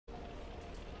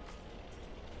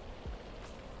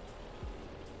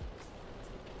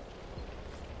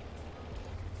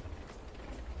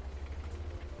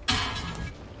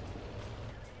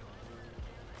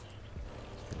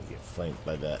flanked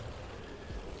by that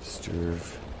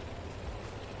Sturve.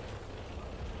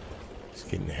 He's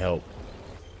getting help.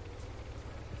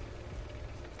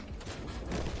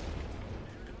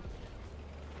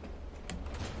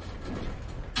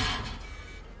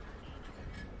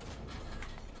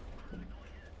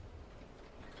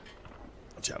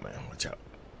 Watch out, man. Watch out.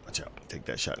 Watch out. Take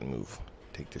that shot and move.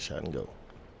 Take the shot and go.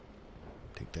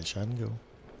 Take that shot and go.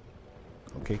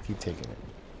 Okay, keep taking it.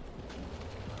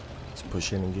 Let's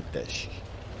push in and get that shit.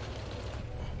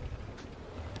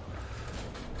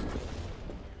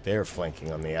 They're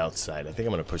flanking on the outside. I think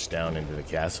I'm going to push down into the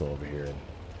castle over here and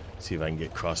see if I can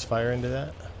get crossfire into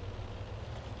that.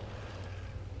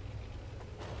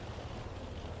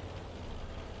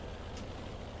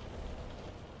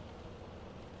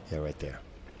 Yeah, right there.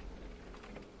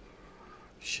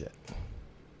 Shit.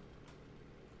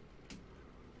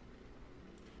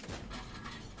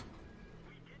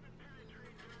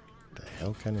 The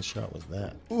hell kind of shot was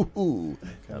that? Ooh,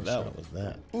 now that was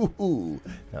that. Ooh,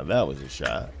 now that was a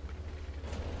shot.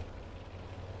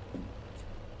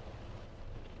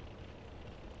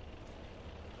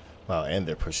 Wow, and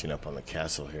they're pushing up on the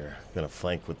castle here. Gonna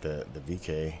flank with the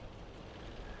VK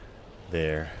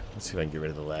there. Let's see if I can get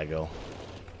rid of the Lago.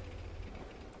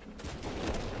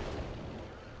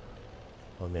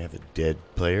 Oh, and they have a dead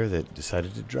player that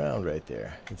decided to drown right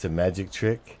there. It's a magic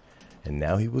trick, and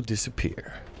now he will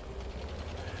disappear.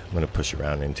 I'm going to push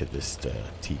around into this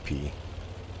TP.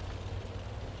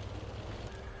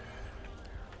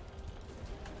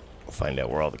 We'll find out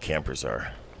where all the campers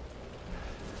are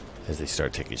as they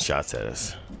start taking shots at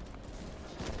us.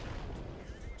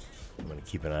 I'm going to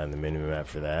keep an eye on the mini-map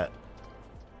for that.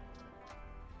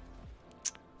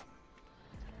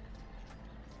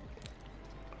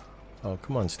 Oh,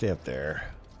 come on, stay up there.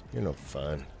 You're no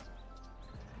fun.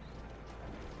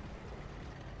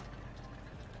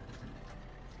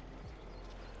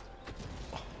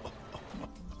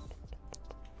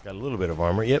 Got a little bit of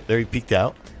armor. Yep, there he peeked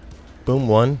out. Boom,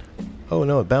 one. Oh,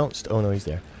 no, it bounced. Oh, no, he's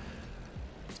there.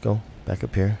 Let's go. Back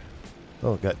up here.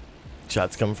 Oh, got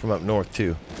shots coming from up north,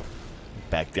 too.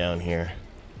 Back down here.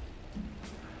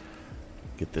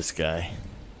 Get this guy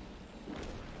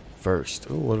first.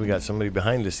 Oh, what do we got? Somebody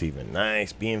behind us even.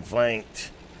 Nice, being flanked.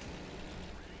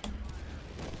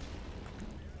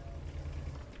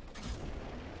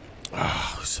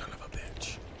 Oh, son of a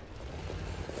bitch.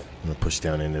 I'm going to push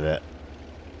down into that.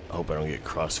 I hope I don't get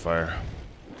crossfire.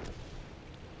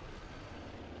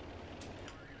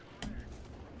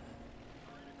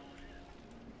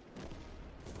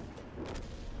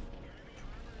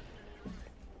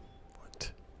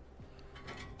 What?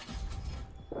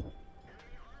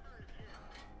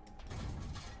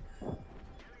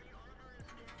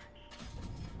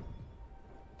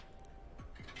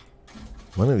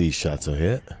 One of these shots will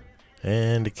hit.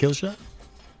 And a kill shot.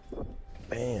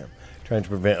 Bam. Trying to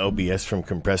prevent OBS from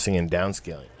compressing and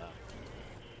downscaling.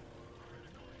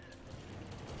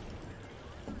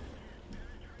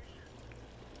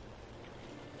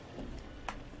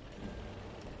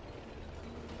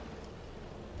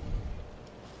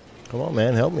 Come on,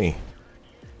 man. Help me.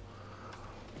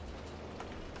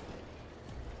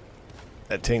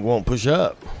 That tank won't push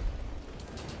up.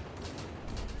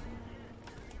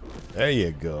 There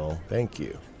you go. Thank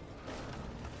you.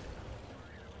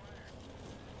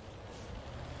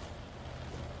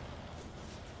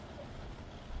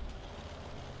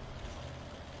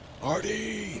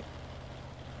 Artie!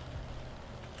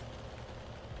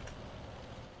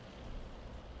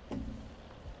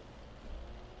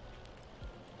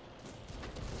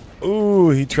 Ooh,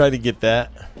 he tried to get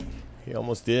that. He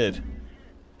almost did.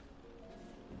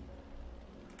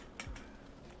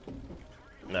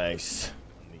 Nice.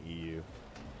 The EU.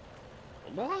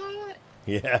 What?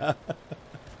 Yeah.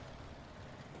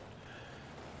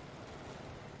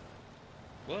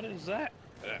 What is that?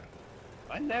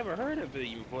 I never heard of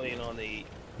him playing on the.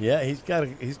 Yeah, he's got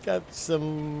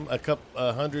a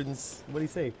couple hundred and what do you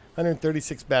say?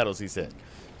 136 battles, he said.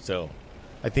 So,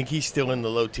 I think he's still in the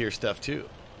low tier stuff too.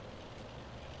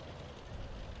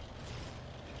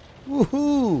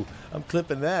 Woohoo! I'm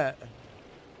clipping that.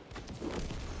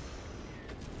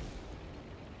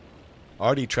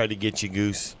 Artie tried to get you,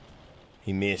 Goose.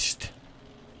 He missed.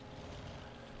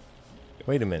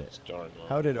 Wait a minute.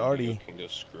 How did Artie?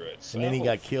 And then he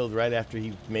got killed right after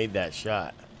he made that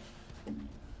shot.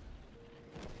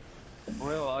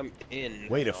 Well, I'm in.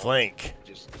 Way to flank.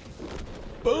 Just.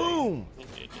 Boom!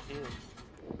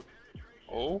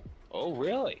 Oh,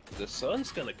 really? The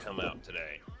sun's gonna come out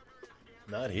today.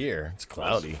 Not here. It's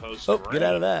cloudy. Supposed to Oh, get rain.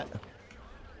 out of that.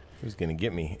 Who's gonna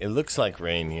get me? It looks like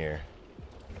rain here.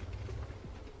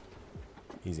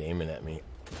 He's aiming at me.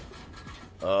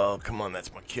 Oh, come on.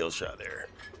 That's my kill shot there.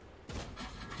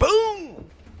 Boom!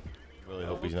 Really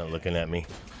hope he's not looking at me.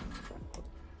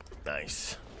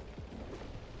 Nice.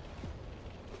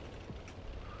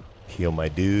 Heal my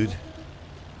dude.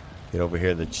 Get over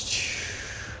here.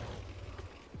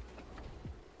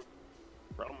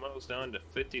 We're almost down to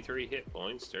 53 hit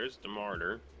points. There's the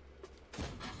martyr.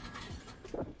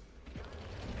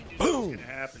 Boom! Gonna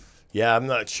happen. Yeah, I'm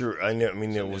not sure. I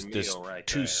mean, there was Emil this right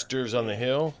two there. stirs on the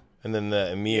hill, and then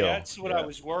the Emil. Yeah, that's what I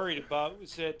was worried about.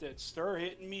 Was that stir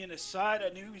hitting me in the side? I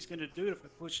knew he was going to do it if I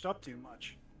pushed up too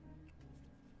much.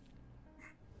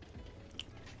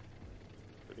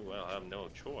 Pretty well have no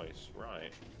choice,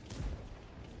 right?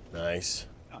 Nice.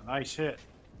 A nice hit.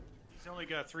 He's only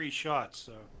got 3 shots,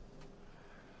 so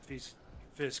if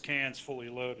his can's fully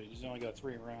loaded, he's only got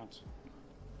 3 rounds.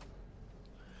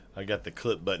 I got the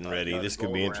clip button ready. Got This it could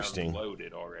be roll around interesting.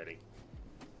 Loaded already.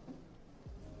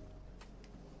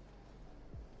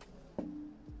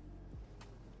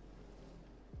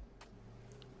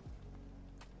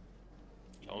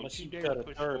 Unless Don't you he's dare got a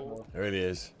push third, forward. though. There it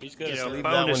is. He's got Just a leave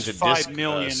that one bonus to 5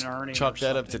 million Disc. earning. Chalk or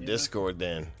that up to something, you know? Discord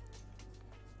then.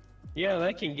 Yeah,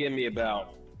 that can give me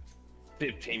about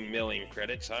 15 million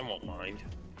credits. I won't mind.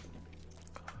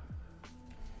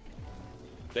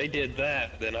 They did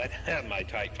that, then I'd have my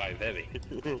Type 5 Heavy.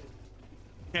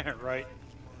 Yeah, right.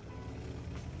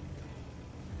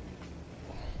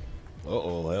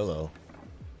 Uh-oh, hello.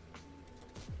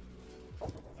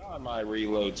 Oh, my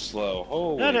reload slow.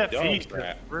 Holy That dog FE's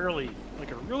crap. really,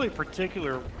 like a really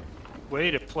particular way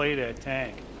to play that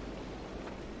tank.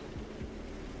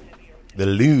 The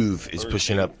Louvre is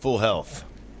pushing up full health.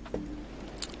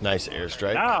 Nice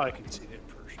airstrike. Now I can see that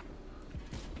Pershing.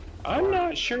 I'm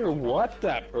not sure what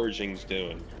that Pershing's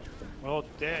doing. Well,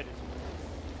 dead.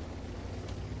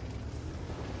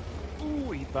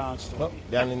 Ooh, he bounced Oh, on me.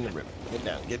 down in the river. Get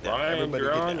down, get down. Ryan, Everybody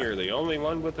you're get on. down. You're the only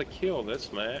one with a kill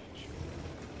this match.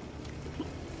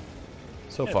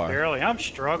 So Yeah, far. barely. I'm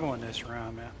struggling this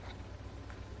round, man.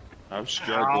 I'm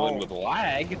struggling Ow. with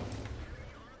lag.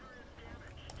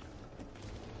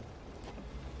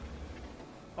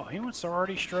 Oh, he wants to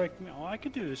already strike me. Oh, I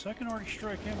could do this. I can already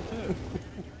strike him, too.